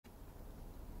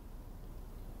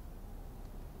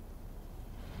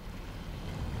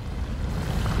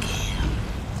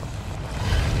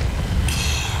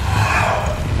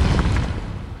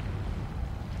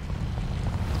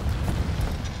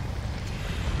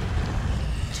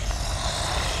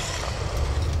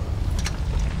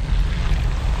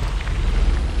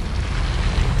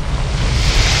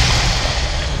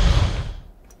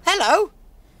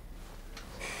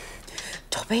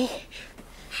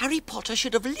Potter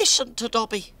should have listened to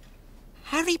Dobby.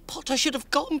 Harry Potter should have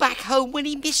gone back home when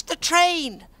he missed the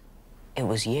train. It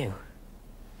was you.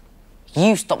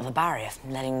 You stopped the barrier from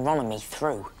letting Ron and me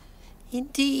through.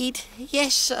 Indeed.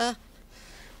 Yes, sir.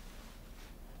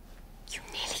 You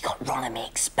nearly got Ron and me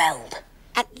expelled.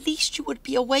 At least you would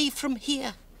be away from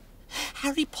here.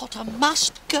 Harry Potter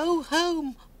must go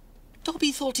home.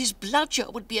 Dobby thought his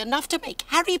bludger would be enough to make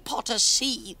Harry Potter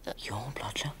see that... Your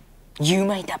bludger? You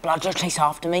made that bludger chase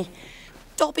after me?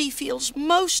 Dobby feels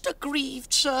most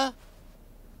aggrieved, sir.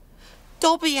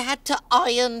 Dobby had to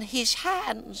iron his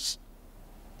hands.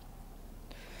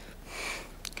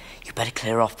 You better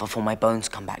clear off before my bones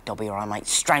come back, Dobby, or I might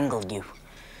strangle you.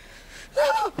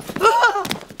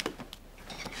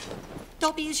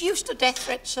 Dobby is used to death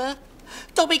threats, sir.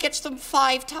 Dobby gets them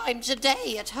 5 times a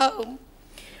day at home.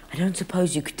 I don't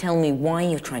suppose you could tell me why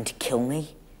you're trying to kill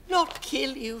me? Not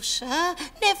kill you, sir.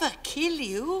 Never kill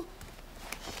you.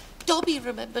 Dobby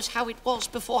remembers how it was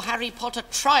before Harry Potter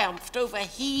triumphed over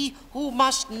he who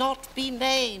must not be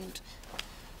named.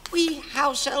 We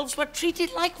house elves were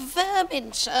treated like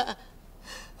vermin, sir.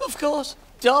 Of course,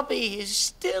 Dobby is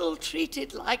still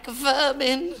treated like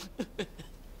vermin.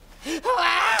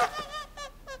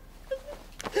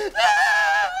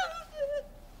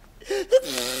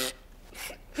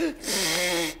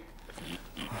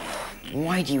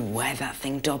 Why do you wear that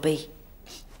thing, Dobby?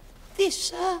 This,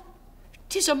 sir,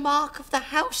 'tis a mark of the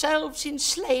house elves'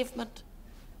 enslavement.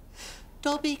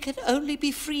 Dobby can only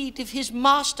be freed if his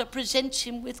master presents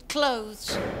him with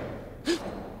clothes.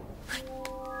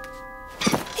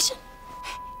 Listen!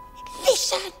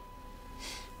 Listen!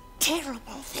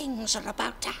 Terrible things are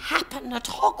about to happen at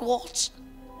Hogwarts.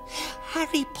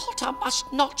 Harry Potter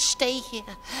must not stay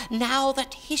here now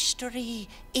that history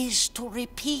is to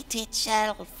repeat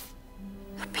itself.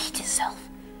 Repeat itself?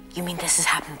 You mean this has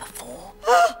happened before?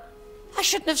 I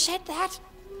shouldn't have said that.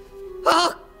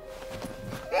 Oh.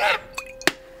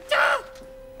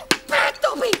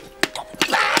 Dobby!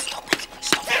 Stop it!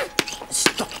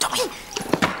 Stop, Dobby!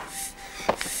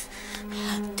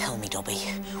 Tell me, Dobby,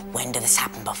 when did this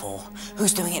happen before?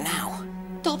 Who's doing it now?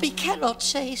 Dobby cannot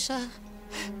say, sir.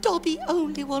 Dobby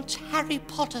only wants Harry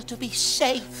Potter to be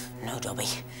safe. No, Dobby.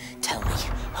 Tell me,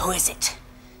 who is it?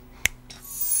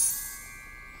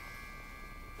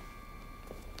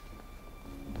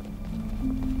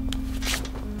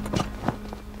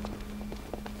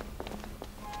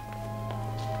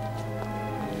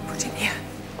 Put him here.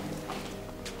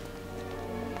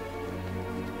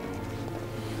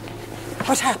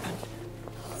 What happened?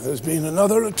 There's been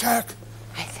another attack.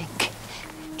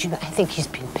 I think he's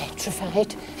been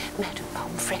petrified, Madam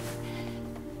Pomfrey.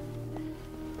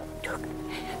 Look,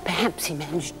 perhaps he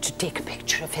managed to take a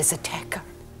picture of his attacker.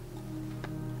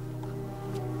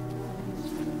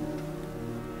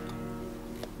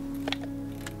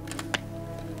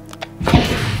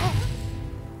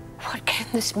 What can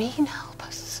this mean,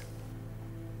 Albus?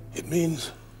 It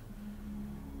means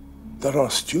that our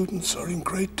students are in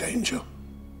great danger.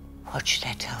 What should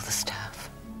I tell the staff?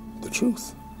 The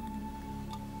truth.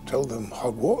 Tell them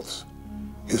Hogwarts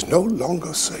is no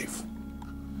longer safe.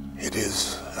 It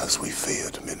is as we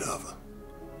feared, Minerva.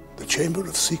 The Chamber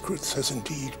of Secrets has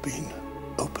indeed been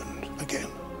opened again.